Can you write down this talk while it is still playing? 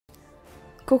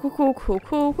Cool, cool, cool, cool,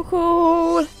 cool, cool,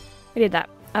 cool. We did that.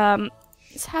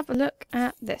 Let's have a look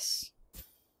at this.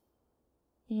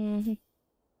 So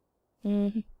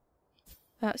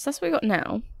that's what we got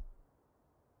now.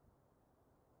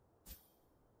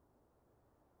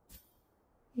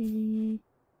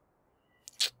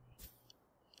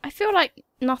 I feel like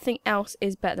nothing else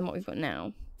is better than what we've got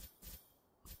now.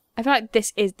 I feel like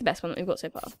this is the best one that we've got so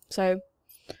far. So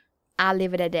I'll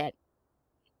leave it at that.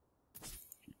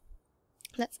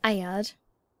 Let's add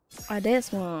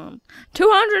this one.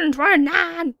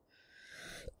 229!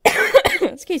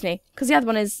 Excuse me. Because the other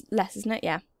one is less, isn't it?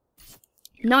 Yeah.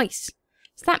 Nice.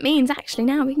 So that means actually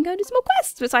now we can go do some more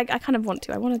quests, which I kind of want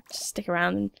to. I want to just stick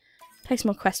around and play some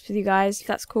more quests with you guys, if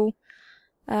that's cool.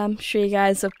 I'm sure you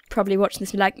guys are probably watching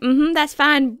this and be like, that's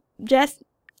fine, Jess.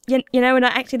 You know, we're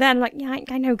not actually there. And I'm like, yeah,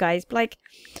 I know, guys. But, like,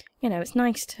 you know, it's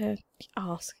nice to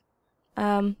ask.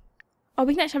 Oh,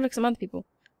 we can actually have a look at some other people.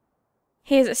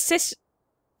 Here's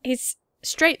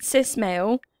straight cis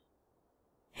male.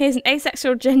 Here's an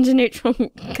asexual gender neutral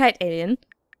kite alien.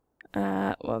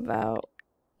 What about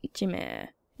Jimmy?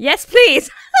 Yes,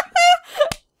 please!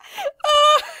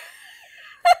 Oh.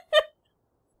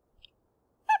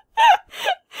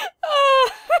 Oh.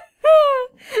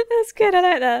 That's good, I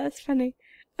like that. That's funny.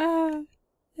 Oh,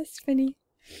 that's funny.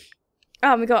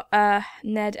 Oh, we got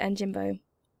Ned and Jimbo.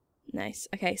 Nice.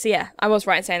 Okay, so yeah, I was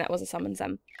right in saying that was a summons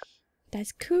them.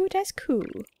 That's cool, that's cool.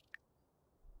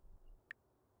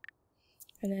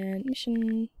 And then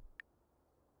mission.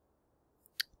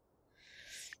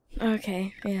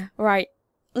 Okay, yeah. Right.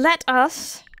 Let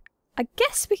us. I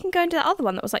guess we can go into the other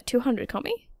one that was like 200, can't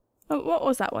we? Oh, what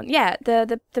was that one? Yeah,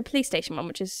 the police station one,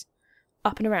 which is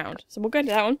up and around. So we'll go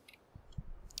into that one.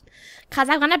 Cause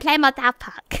I want to play more South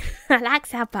Park. I like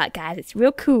South Park, guys. It's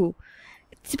real cool.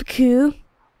 It's super cool.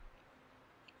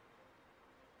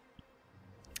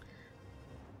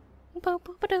 The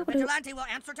vigilante will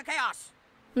answer to chaos.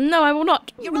 No, I will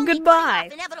not.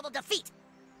 Goodbye. Inevitable defeat.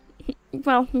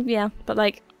 Well, yeah, but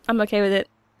like, I'm okay with it.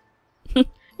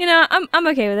 You know, I'm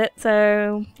okay with it.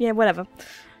 So yeah, whatever.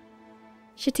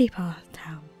 Shitty Path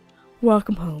Town.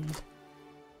 Welcome home.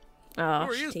 Oh,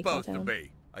 who are you supposed to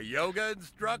be? A yoga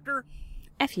instructor?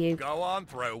 F you. Go on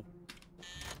through.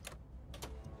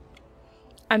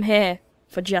 I'm here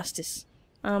for justice.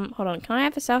 Hold on. Can I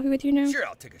have a selfie with you now? Sure,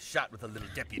 I'll take a shot with a little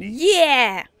deputy.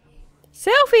 Yeah!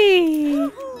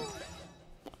 Selfie!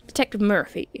 Detective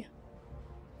Murphy.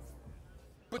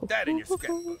 Put that in your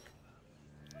scrapbook.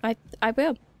 I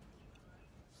will.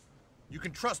 You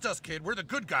can trust us, kid. We're the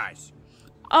good guys.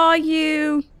 Are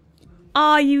you?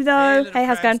 Are you though? Hey,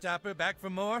 how's it going? Stopper, back for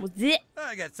more? What's it?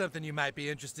 I got something you might be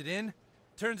interested in.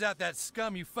 Turns out that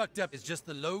scum you fucked up is just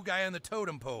the low guy on the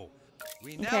totem pole.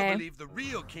 We now believe the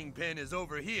real kingpin is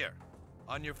over here,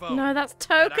 on your phone. No, that's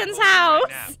that I'm Token's holding house. right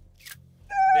now.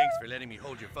 Thanks for letting me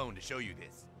hold your phone to show you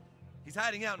this. He's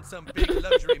hiding out in some big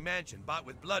luxury mansion bought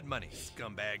with blood money,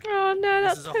 scumbag. Oh no,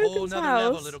 that's This is a whole Token's nother house.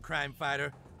 level, little crime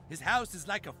fighter. His house is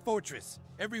like a fortress.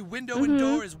 Every window and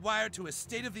door is wired to a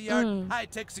state-of-the-art,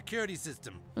 high-tech security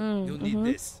system. You'll need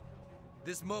this.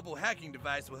 This mobile hacking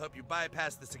device will help you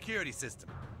bypass the security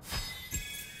system.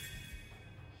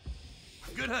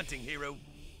 Good hunting, hero.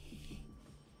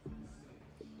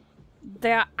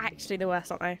 They are actually the worst,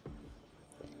 aren't they?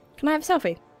 Can I have a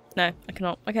selfie? No, I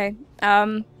cannot. Okay.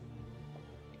 That's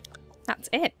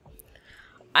it.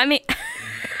 I mean,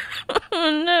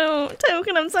 oh no,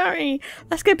 Token, I'm sorry.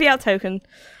 Let's go be our Token.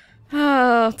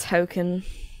 Oh, Token.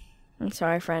 I'm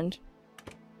sorry, friend.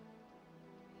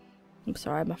 I'm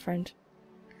sorry, my friend.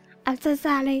 I'm so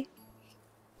sorry.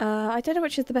 I don't know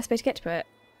which is the best way to get to it.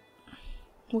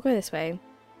 We'll go this way.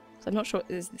 So I'm not sure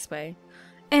it is this way.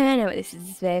 I know what this is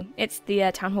this way. It's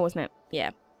the town hall, isn't it?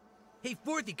 Yeah. Hey,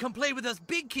 Forthy, come play with us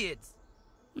big kids.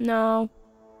 No.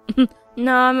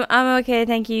 No, I'm okay,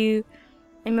 thank you.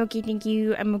 I'm okay, thank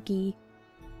you. I'm okay.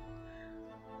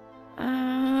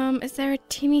 Is there a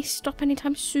Timmy stop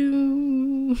anytime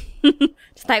soon?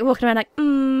 Just like walking around like,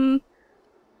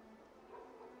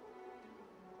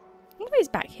 What is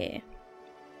back here?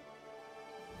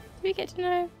 Do we get to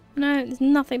know? No, there's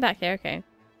nothing back here. Okay,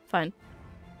 fine.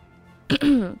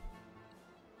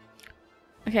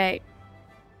 Okay.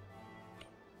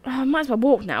 Oh, I might as well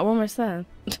walk now. We're almost there.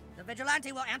 The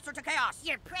vigilante will answer to chaos.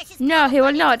 Your precious. No, he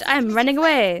will not. I'm running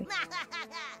away.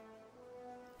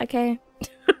 Okay.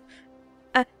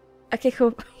 Okay,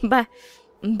 cool. Bye.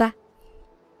 Bye.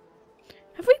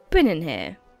 Have we been in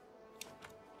here?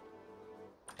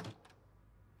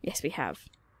 Yes, we have.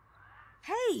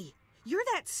 Hey, you're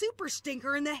that super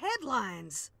stinker in the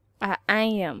headlines. I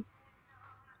am.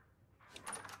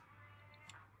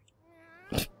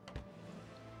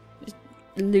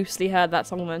 loosely heard that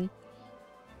song then.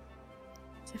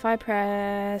 So if I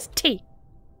press T,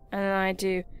 and then I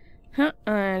do,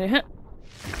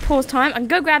 pause time, I can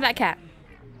go grab that cat.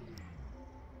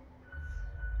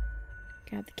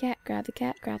 Grab the cat, grab the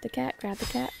cat, grab the cat, grab the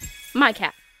cat. My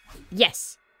cat.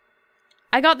 Yes.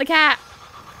 I got the cat.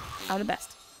 I'm the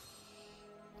best.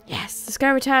 Yes, let's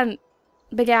go return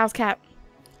Big Al's cat.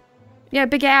 Yeah,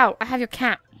 Big Al, I have your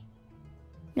cat.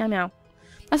 Meow meow.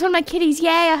 That's one of my kitties. Yay,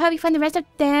 I hope you find the rest of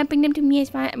them. Bring them to me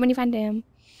when you find them.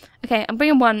 Okay, I'm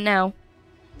bringing one now.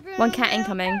 One cat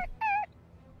incoming.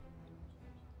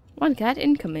 One cat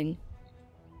incoming.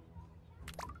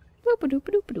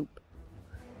 Boop-a-doop-a-doop-a-doop.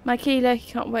 My kitty,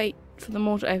 he can't wait for the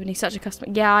mall to open. He's such a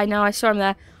customer. Yeah, I know. I saw him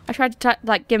there. I tried to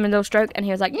like give him a little stroke, and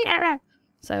he was like, nah.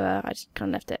 So I just kind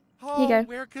of left it. Here you go.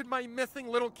 Where could my missing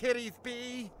little kitties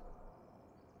be?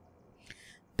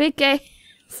 Big gay.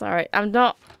 Sorry, I'm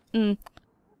not.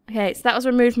 Okay, so that was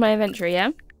removed from my inventory. Yeah,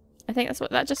 I think that's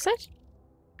what that just said.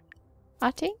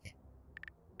 I think.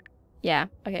 Yeah.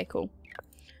 Okay. Cool.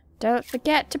 Don't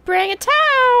forget to bring a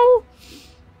towel.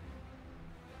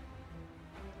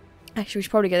 Actually, we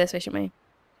should probably go this way, shouldn't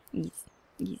we?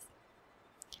 Yes.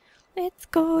 Let's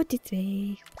go this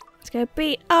way. Let's go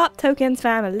beat up Token's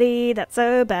family. That's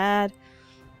so bad.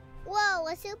 Whoa,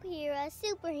 a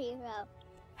superhero.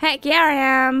 Heck yeah, I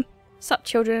am. Sup,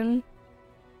 children?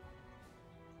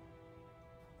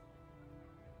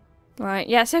 Right,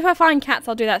 yeah, so if I find cats,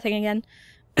 I'll do that thing again.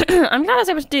 I'm glad I was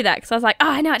able to do that, because I was like, oh,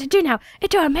 I know what to do now.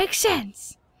 It don't make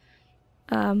sense.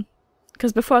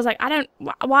 Because before I was like,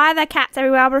 why are there cats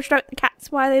everywhere? I want to stroke the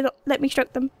cats. Why they not let me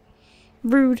stroke them?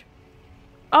 Rude.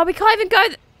 Oh, we can't even go.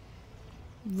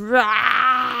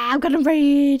 I'm gonna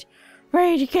raid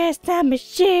against the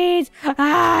machines.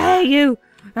 I hate you.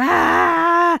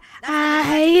 I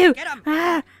hate you.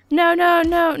 No.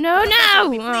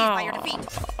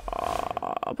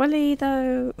 Oh, will he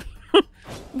though?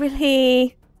 Will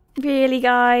he? Really,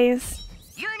 guys?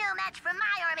 You're no match for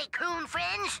my army, coon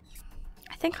fringe.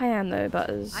 I think I am though,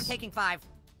 Butters. I'm taking 5.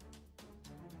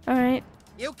 All right.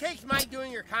 You kids mind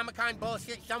doing your Comic-Con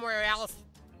bullshit somewhere else?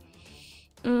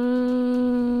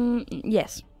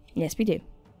 Yes. Yes, we do.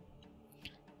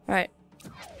 All right.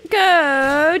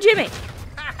 Go, Jimmy.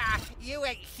 You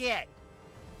ate shit.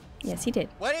 Yes, he did.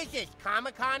 What is this,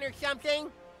 Comic-Con or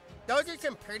something? Those are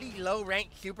some pretty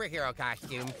low-ranked superhero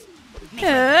costumes.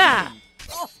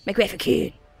 Make way for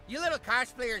Coon. You little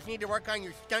cosplayers need to work on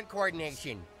your stunt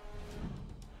coordination.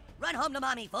 Run home to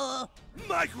mommy, fool.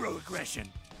 Microaggression.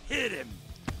 Hit him.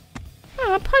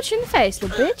 Oh, I'll punch you in the face,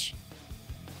 little bitch.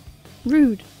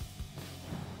 Rude.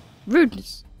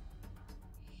 Rudeness.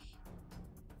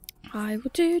 I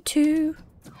will do too.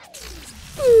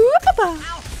 Ooh, papa.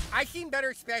 I've seen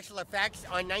better special effects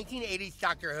on 1980s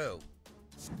Doctor Who.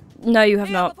 No, you have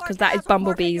not, because that is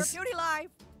Bumblebees.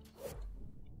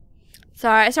 It's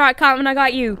alright, Cartman, I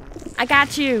got you. I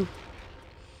got you.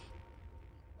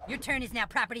 Your turn is now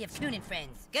property of Coon and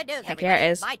Friends. Good news, Heck everybody. yeah,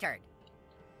 it is. My turn.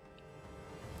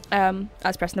 I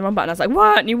was pressing the wrong button. I was like,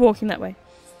 what? And you walking that way.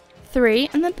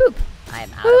 3, and then boop. I am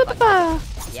Boop, out of papa.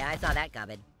 Yeah, I saw that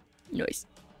coming. Nice.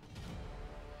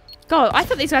 God, I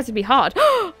thought these guys would be hard.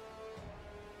 We're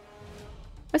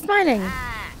smiling.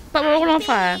 But we're all on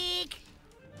fire.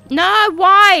 No,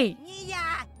 why?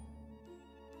 Yeah.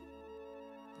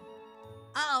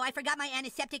 Uh-oh, I forgot my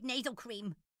antiseptic nasal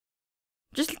cream.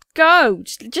 Just go.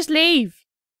 Just leave.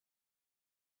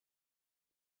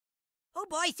 Oh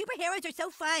boy, superheroes are so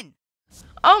fun.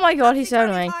 Oh my god, he's so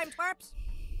annoying.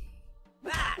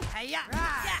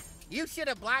 You should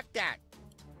have blocked that.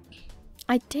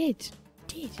 I did.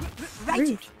 Righteous.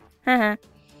 Rude. Haha.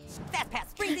 Fast pass,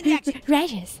 springs into action.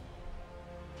 Righteous.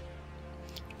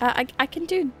 I can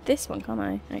do this one, can't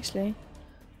I, actually?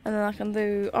 And then I can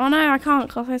do... Oh no, I can't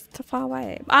because it's too far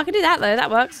away. I can do that though,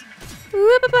 that works.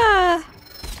 Whoop-a-ba.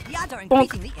 The odds are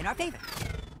increasingly in our favor.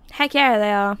 Heck yeah,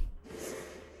 they are.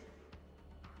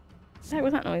 What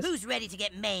was that noise? Who's ready to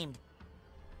get maimed?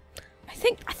 I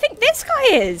think this guy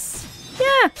is.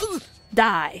 Yeah.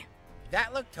 Die.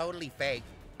 That looked totally fake.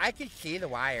 I could see the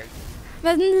wires.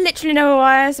 There's literally no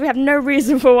wires. We have no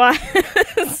reason for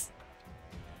wires.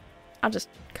 I'll just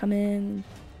come in.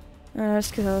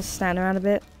 Just because I was standing around a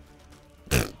bit.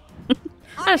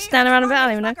 I'll just stand around a bit. I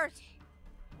don't even know.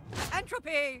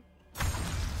 Entropy.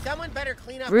 Someone better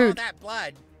clean up all Rude. that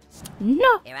blood.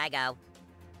 No. Here I go.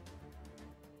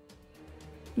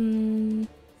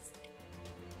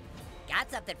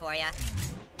 Got something for you.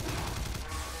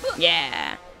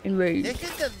 Yeah. And rude. This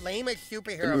is the lamest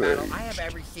superhero battle I have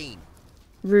ever seen.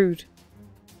 Rude.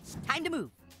 Time to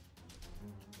move.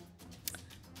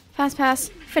 Fast pass.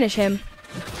 Finish him.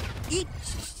 Eat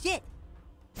shit.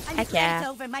 I'm Heck glad yeah. it's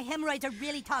over. My hemorrhoids are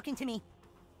really talking to me.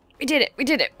 We did it. We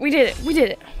did it. We did it. We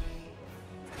did it.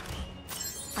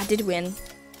 I did win.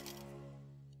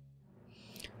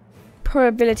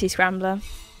 Probability scrambler.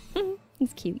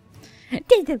 It's cute.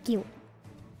 It's so cute.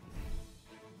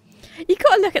 You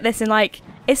gotta look at this and like,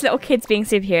 it's little kids being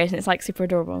superheroes and it's like super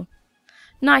adorable.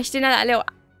 Nice. Do you know that little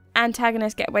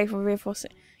antagonist get away from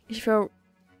reinforcing? You should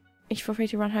feel free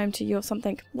to run home to your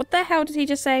something. What the hell did he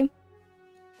just say?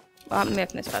 Well, let me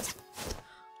open this first.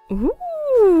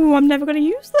 Ooh, I'm never gonna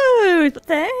use those, but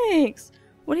thanks.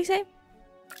 What did he say?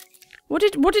 What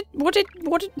did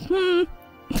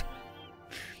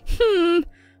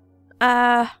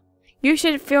you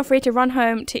should feel free to run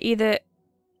home to either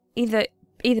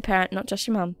parent, not just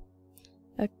your mum.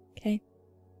 Okay.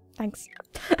 Thanks.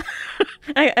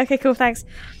 Okay, cool, thanks.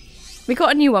 We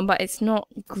got a new one, but it's not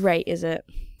great, is it?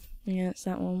 Yeah, it's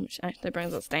that one, which actually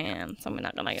brings us down, so we're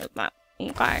not gonna use that.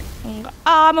 Okay. Oh,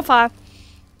 I'm on fire.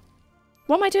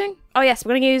 What am I doing? Oh yes,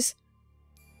 we're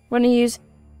gonna use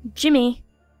Jimmy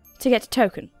to get a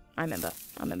token. I remember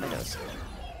those.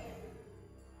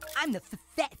 I'm the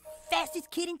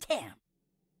fastest kid in town.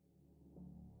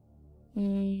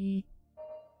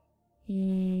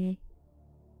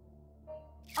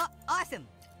 Awesome.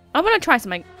 I want to try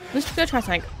something. Let's go try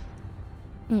something.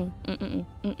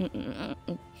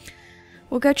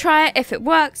 We'll go try it. If it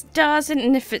works, doesn't,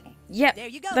 and if it, yep, There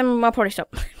you go. then I'll probably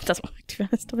stop. It doesn't work, to be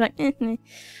honest. I'm like,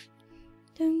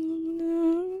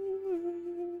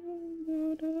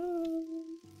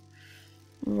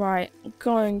 Right,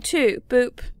 going to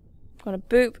boop. I'm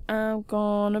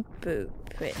gonna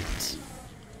boop it.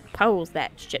 Pose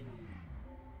that shit.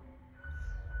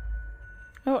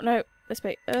 Oh no, this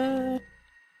way. Oh,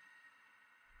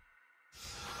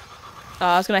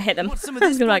 I was gonna hit them. Want some of I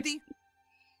was this, gonna like, Forty?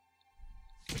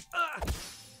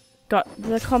 got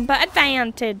the combat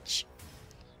advantage,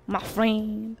 my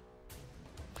friend.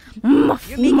 My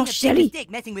You're making a big Shelly.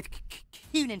 mistake messing with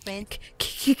Coon and friends.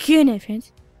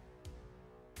 Friends.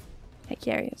 Heck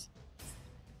yeah, he is.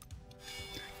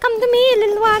 Come to me,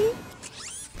 little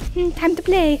one. Time to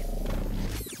play.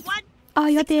 What? Oh,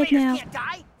 you're Sixth dead graders now. can't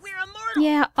die. We're immortal.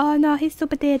 Yeah. Oh no, he's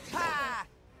super dead. Ha!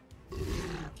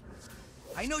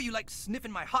 I know you like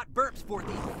sniffing my hot burps,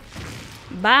 Forty.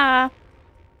 Bye.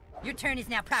 Your turn is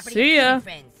now property See of Coon ya. and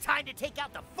friends. Time to take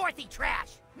out the fourthy trash.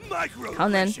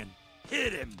 Come then. Microaggression.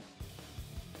 Hit him.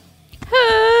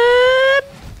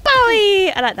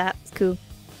 Bowie! I like that. It's cool.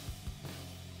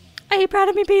 Are you proud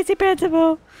of me, PC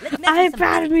Principal? Let's mess Are with you some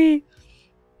proud of physics.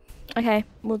 me? Okay,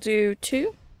 we'll do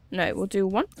 2. No, we'll do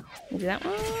 1. We'll do that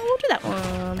one. We'll do that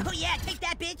one. Oh yeah, take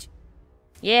that, bitch.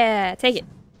 Yeah, take it.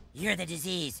 You're the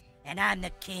disease, and I'm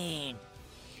the king.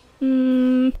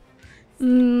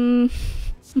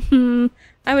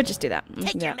 I would just do that.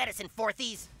 Take Yeah. your medicine,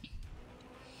 fourthies.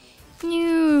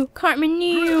 New. Cartman,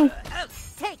 new. Oh,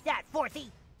 take that,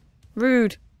 fourthie.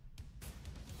 Rude.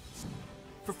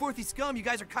 For Forty scum, you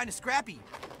guys are kind of scrappy.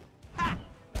 Ha!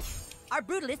 Our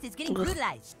brutalist is getting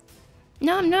brutalized.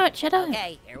 No, I'm not. Shut up.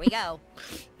 Okay, here we go.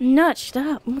 Not. Shut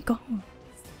up. Oh my god. Oh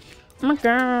my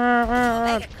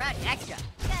god. Make a crush extra.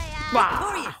 Wow.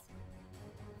 Victorious.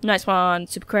 Nice one,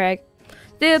 Super Craig.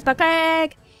 Super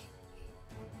Craig!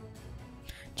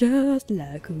 Just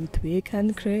like old Twig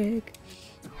and Craig.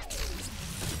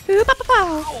 Ooh, pa, pa,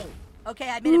 pa. Okay,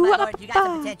 I admit it, my lord. You got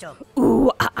some potential.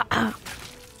 Ooh, ah, ah, ah.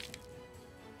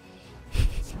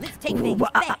 Let's take things Ooh,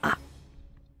 ah, fast. ah, ah.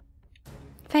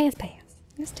 Fast pass.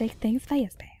 Let's take things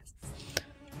fast pass.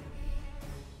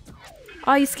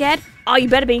 Are you scared? Oh, you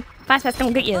better be. Fast pass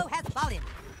gonna get you. Whoa, has volume.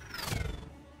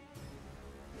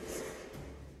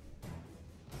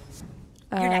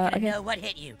 You're not gonna know what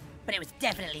hit you, but it was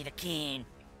definitely the king.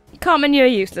 Cartman, you're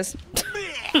useless.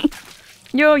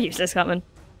 You're useless, Cartman.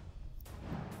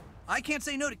 I can't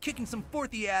say no to kicking some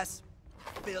Forty ass.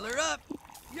 Fill her up.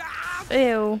 Yeah.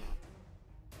 Ew.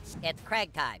 It's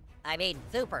Craig time. I mean,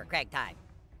 Super Craig time.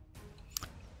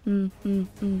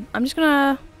 I'm just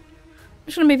gonna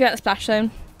move you out the splash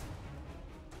zone.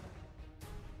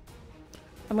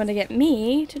 I'm gonna get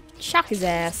me to shock his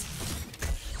ass.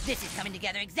 This is coming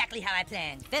together exactly how I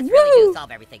planned. This Woo! really do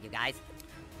solve everything, you guys.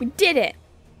 We did it.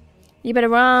 You better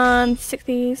run,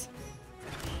 60s.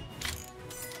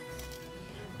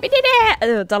 We did it!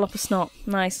 Oh, dollop of snot.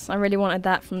 Nice. I really wanted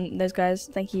that from those guys.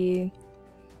 Thank you.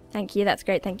 Thank you. That's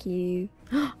great. Thank you.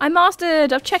 I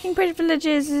mastered of checking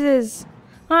privileges.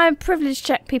 I privilege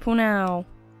check people now.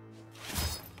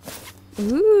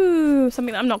 Ooh,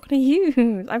 something that I'm not going to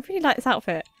use. I really like this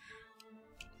outfit.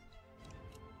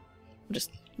 Just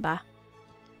bah.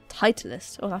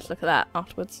 Titleist. Oh, I'll have to look at that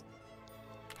afterwards.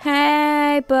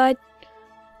 Hey, bud.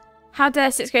 How dare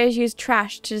 6th graders use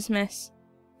trash to dismiss?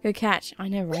 Good catch. I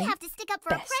know, right? We have to stick up for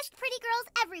Best. oppressed pretty girls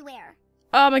everywhere.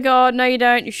 Oh my god, no you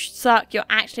don't. You suck. You're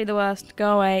actually the worst.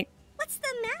 Go away. What's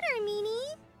the matter, Meny?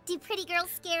 Do pretty girls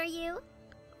scare you?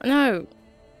 No.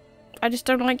 I just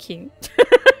don't like you.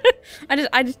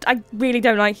 I really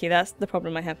don't like you. That's the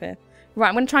problem I have here. Right,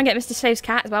 I'm going to try and get Mr. Slave's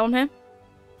cat as well on here.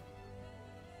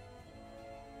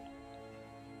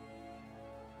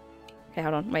 Okay,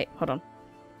 hold on. Wait, hold on.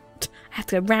 I have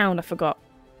to go round. I forgot.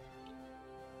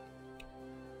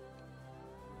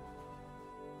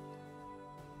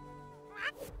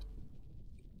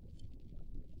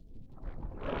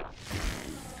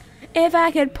 If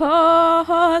I could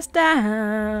post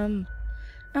them,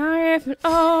 I give it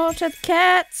all to the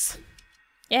cats.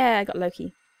 Yeah, I got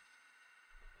Loki.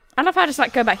 I love how I just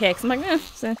like go back here because I'm like,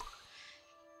 so.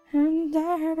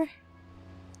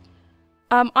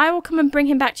 I will come and bring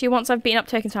him back to you once I've beaten up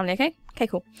Token's family. Okay? Okay,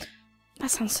 cool.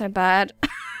 That sounds so bad.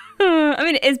 I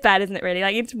mean, it is bad, isn't it? Really,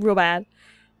 like it's real bad.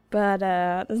 But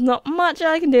there's not much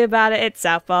I can do about it. It's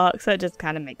South Park, so it just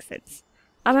kind of makes sense.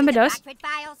 I remember those.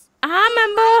 I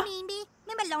remember.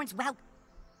 Remember Lawrence Welk?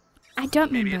 I don't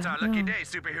remember. Maybe it's our lucky no. day,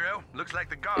 superhero. Looks like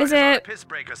the guard Is is on a it- piss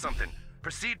break or something.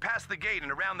 Proceed past the gate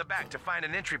and around the back to find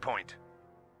an entry point.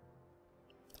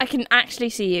 I can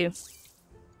actually see you.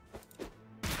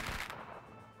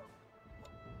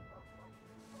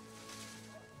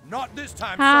 Not this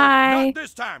time, Hi. sir. Not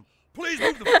this time. Please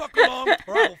move the fuck along,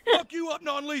 or I will fuck you up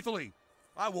non-lethally.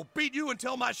 I will beat you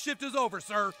until my shift is over,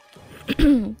 sir.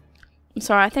 I'm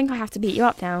sorry, I think I have to beat you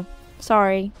up now.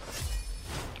 Sorry.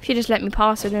 If you just let me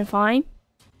pass, it would have been fine.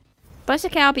 But it's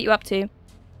okay, I'll beat you up too.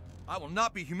 I will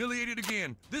not be humiliated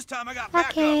again. This time I got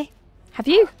backup. Okay. Have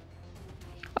you?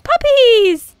 Oh,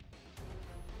 puppies!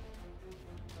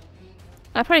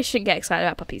 I probably shouldn't get excited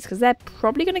about puppies because they're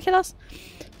probably going to kill us.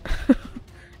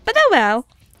 But oh well.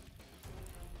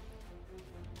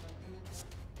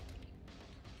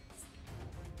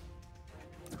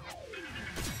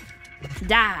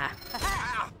 Die.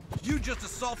 Ah, you just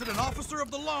assaulted an officer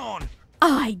of the lawn.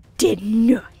 I did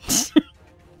not.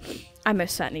 I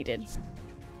most certainly did.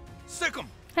 Sick 'em.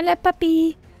 Hello,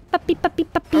 puppy. Puppy, puppy,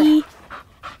 puppy.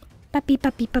 Puppy,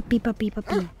 puppy, puppy, puppy,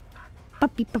 puppy.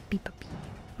 Puppy, puppy, puppy.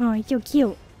 Oh, you're so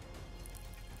cute.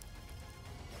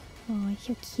 Oh, you're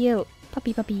so cute.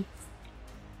 Puppy, puppy.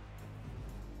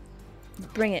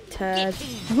 Bring it, turd.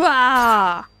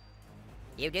 Wah!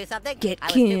 You do something? Get I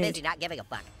was too killed. busy not giving a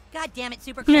fuck. God damn it,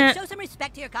 Super Nah. Craig. Show some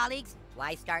respect to your colleagues.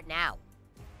 Why start now?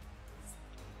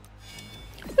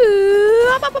 Ooh,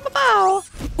 ah, bah, bah, bah, bah.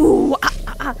 Ooh, ah,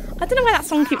 ah, ah. I don't know why that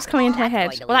song keeps coming into her head.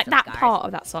 Going to Or like leave some that scars. part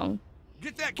of that song.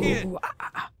 Get that kid. Ooh, ah,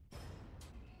 ah, ah.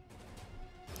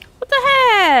 What the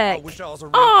I heck? wish I was a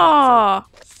real Oh,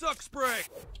 cop, sir. Suck spray.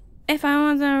 if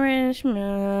I was a rich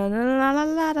man, la la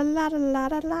la la la la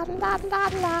la la la la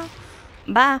la.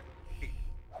 Bye.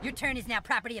 Your turn is now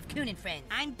property of Coon and Friends.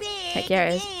 I'm big Heck yeah,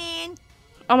 it is. again.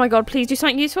 Oh my god, please do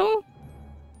something useful.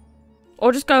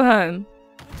 Or just go home.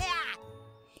 Ah,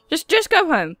 Just go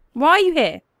home. Why are you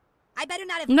here? I better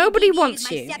not have Nobody deviated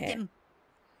wants my you septum.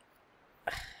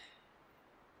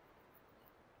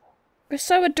 You're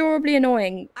so adorably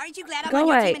annoying. Aren't you glad I'm Go on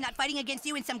your away. team and not fighting against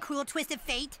you in some cruel twist of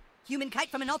fate? Human kite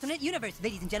from an alternate universe,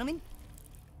 ladies and gentlemen.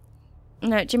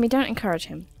 No, Jimmy, don't encourage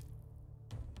him.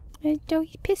 The dog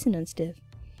is pissing and stuff.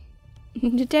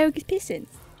 The dog is pissing.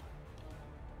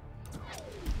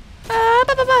 Ah,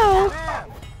 ba, ba, ba.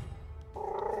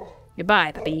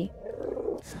 Goodbye, puppy.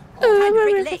 Time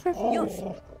to break a leg. Yours.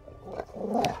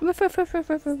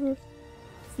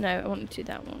 No, I want to do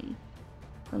that one.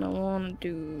 And I want to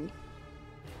do...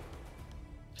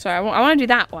 Sorry, I want to do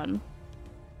that one.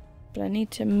 But I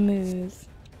need to move.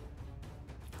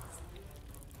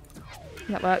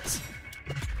 That works.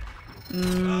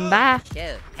 Bye.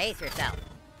 Dude, pace yourself.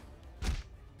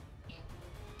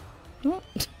 What?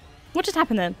 What just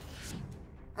happened then?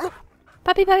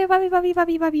 Puppy, puppy, puppy, puppy,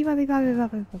 puppy, puppy, puppy, puppy,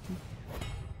 puppy, puppy.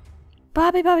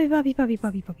 Puppy, puppy, puppy, puppy,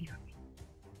 puppy, puppy.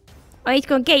 Oh, he's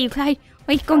gonna get you, Clyde.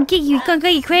 Oh, he's gonna get you. He's gonna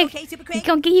get you, Craig. Okay, Super He's Craig?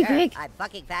 gonna get you, Sure, Craig. I'm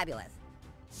fucking fabulous.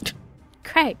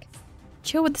 Craig,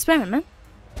 chill with the swearing, man.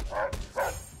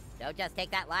 Don't just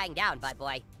take that lying down, butt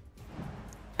boy.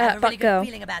 I have a really good girl.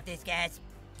 feeling about this, guys.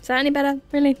 Is that any better?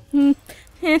 Really?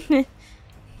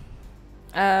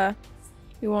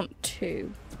 We want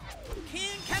two.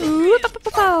 Ooh, ba, ba,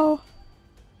 ba, ba.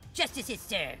 Justice is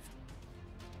served.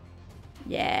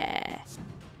 Yeah.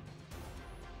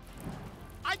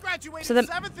 I graduated So the-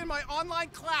 7th in my online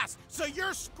class, so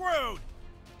you're screwed.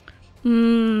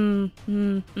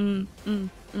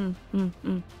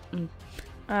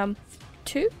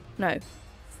 Two? No.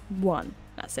 One.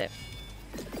 That's it.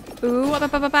 Ooh,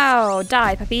 bow.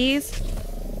 Die, puppies.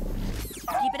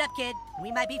 Keep it up, kid.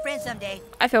 We might be friends someday.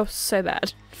 I feel so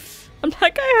bad. I'm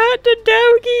like, I hurt the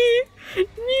doggy.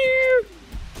 No.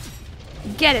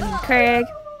 Get him, Craig.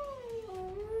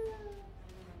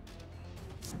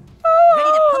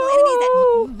 Ready to pummel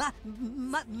enemies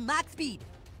at Mach speed.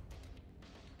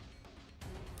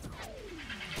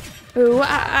 Ooh, There's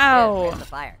ow. the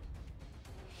fire.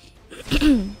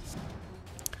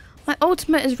 My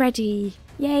ultimate is ready.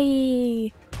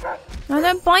 Yay. No,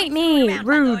 don't bite me. Around,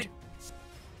 Rude. Lord.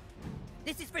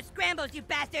 This is for scrambles, you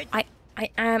bastards. I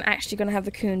am actually going to have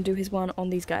the Coon do his one on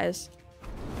these guys.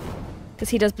 Because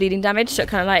he does bleeding damage, so it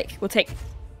kind of like it'll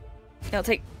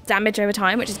take damage over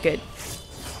time, which is good.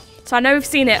 So I know we've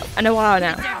seen it in a while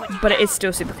now, but it is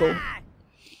still super cool.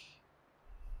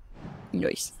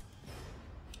 Nice.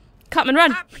 Cut and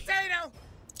run. Hot potato!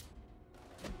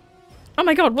 Oh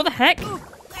my god, what the heck? Ooh,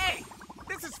 hey,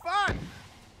 this is fun.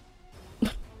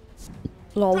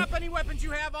 Lol. Drop any weapons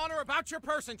you have on or about your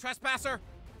person, trespasser.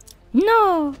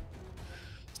 No.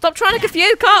 Stop trying to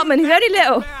confuse Cartman, he's only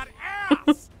little. Bad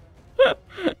ass.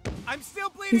 I'm still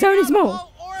bleeding. He's only out of small.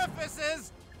 all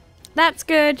orifices. That's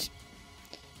good.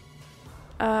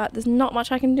 There's not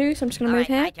much I can do, so I'm just going to move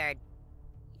here. My turn.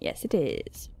 Yes, it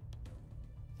is.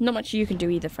 Not much you can do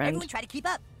either, friend. Everyone try to keep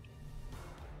up.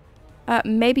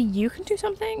 Maybe you can do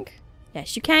something?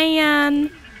 Yes, you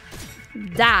can.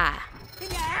 Die.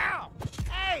 Ow!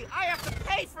 Hey, I have to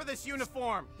pay for this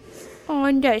uniform. Oh,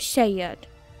 I'm just sad.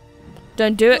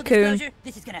 Don't do it, Full Coon. disclosure,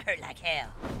 this is gonna hurt like hell.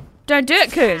 Don't do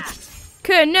it, Coon.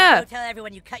 Coon, no. Go tell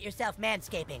everyone you cut yourself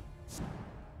manscaping.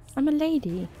 I'm a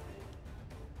lady.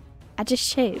 I just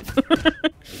shave.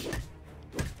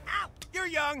 Ow! You're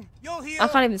young. You'll heal. I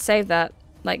can't even save that.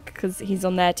 Like, because he's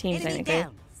on their team, Enemy technically.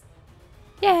 down.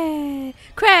 Yay!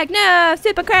 Craig, no!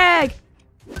 Super Craig!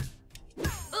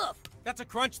 Oof. That's a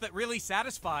crunch that really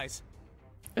satisfies.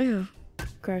 Ew.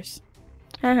 Gross.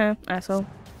 Haha, asshole.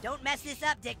 Don't mess this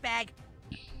up, dickbag.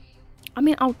 I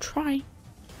mean, I'll try.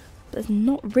 But there's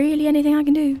not really anything I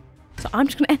can do. So I'm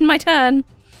just going to end my turn.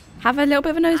 Have a little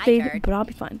bit of a nosebleed, turn. but I'll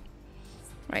be fine.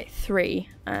 Right, 3.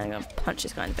 And I'm going to punch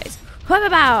this guy in the face.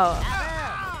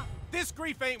 Bow! This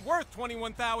grief ain't worth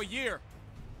 21 thou a year.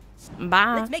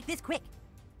 Bye. Let's make this quick.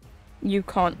 You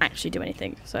can't actually do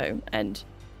anything, so end.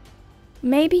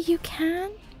 Maybe you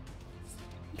can?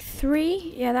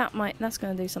 3? Yeah, that's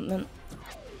going to do something.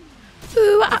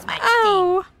 Ooh, This might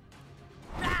ow!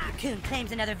 Coon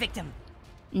claims another victim.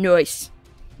 Nice.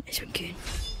 Nice one, Coon.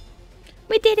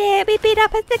 We did it! We beat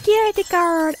up a security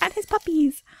guard and his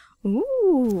puppies.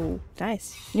 Ooh,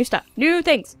 nice. New stuff. New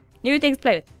things. New things to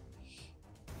play with.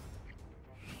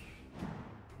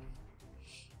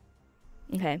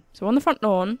 Okay, so we're on the front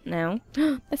lawn now.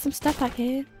 There's some stuff back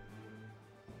here.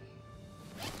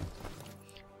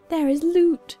 There is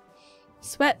loot.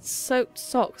 Sweat-soaked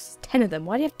socks. 10 of them.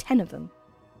 Why do you have 10 of them?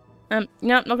 No,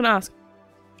 not gonna ask.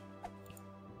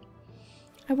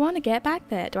 I want to get back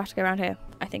there. Do I have to go around here?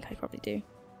 I think I probably do.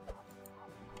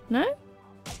 No?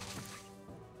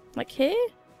 Like here?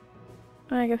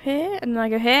 I go here, and then I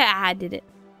go here. Ah, I did it.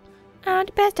 I'm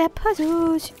the best at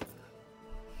puzzles.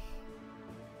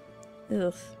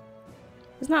 Ugh.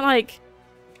 Isn't that like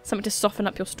something to soften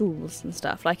up your stools and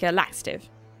stuff? Like a laxative?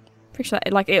 Pretty sure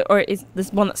that, like it, or is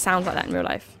this one that sounds like that in real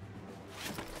life?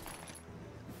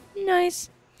 Nice.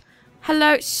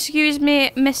 Hello, excuse me,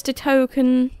 Mr.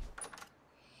 Token.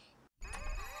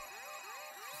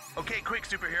 Okay, quick,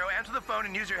 superhero. Answer the phone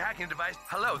and use your hacking device.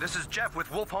 Hello, this is Jeff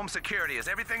with Wolf Home Security. Is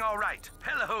everything all right?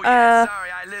 Hello, yes. Sorry,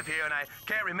 I live here and I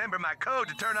can't remember my code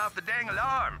to turn off the dang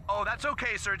alarm. Oh, that's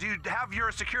okay, sir. Do you have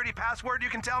your security password you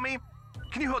can tell me?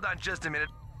 Can you hold on just a minute?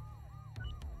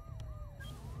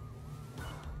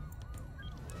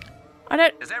 I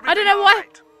don't Is know what.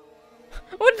 right?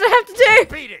 What did I have to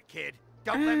do? Beat it, kid.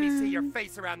 Don't let me see your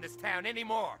face around this town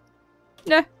anymore.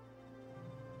 No.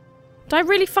 Did I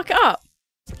really fuck it up?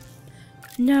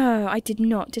 No, I did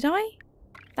not. Did I?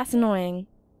 That's annoying.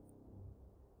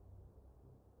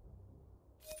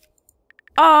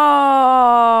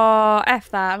 Oh, F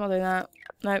that. I'm not doing that.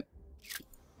 Nope.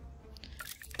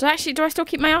 Do I still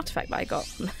keep my artifact that I got?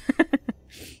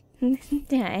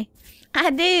 Yeah. I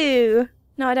do.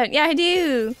 No, I don't. Yeah, I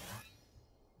do.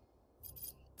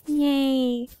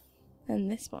 Yay. And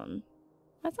this one.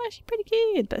 That's actually pretty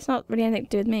good, but it's not really anything to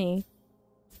do with me.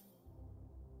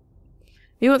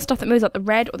 You want stuff that moves like the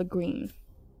red or the green?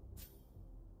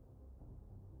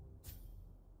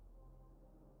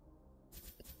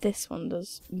 This one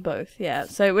does both, yeah.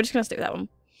 So we're just gonna stick with that one.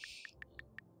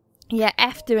 Yeah,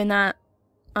 F doing that.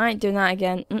 I ain't doing that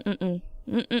again.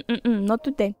 Not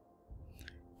today.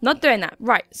 Not doing that.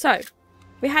 Right, so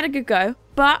We had a good go,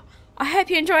 but I hope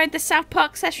you enjoyed this South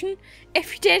Park session.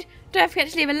 If you did, don't forget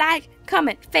to leave a like,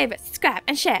 comment, favourite, subscribe,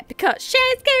 and share, because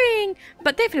share is caring.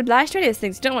 But don't feel obliged to any of those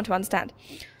things you don't want to understand.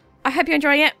 I hope you're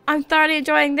enjoying it. I'm thoroughly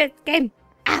enjoying this game.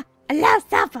 I love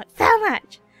South Park so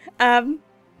much. I'm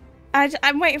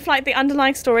waiting for like the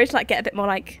underlying story to like get a bit more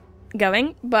like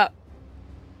going, but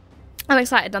I'm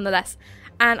excited nonetheless.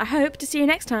 And I hope to see you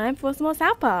next time for some more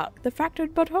South Park, the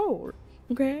Fractured Butthole.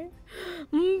 Okay?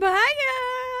 Bye,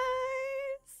 guys!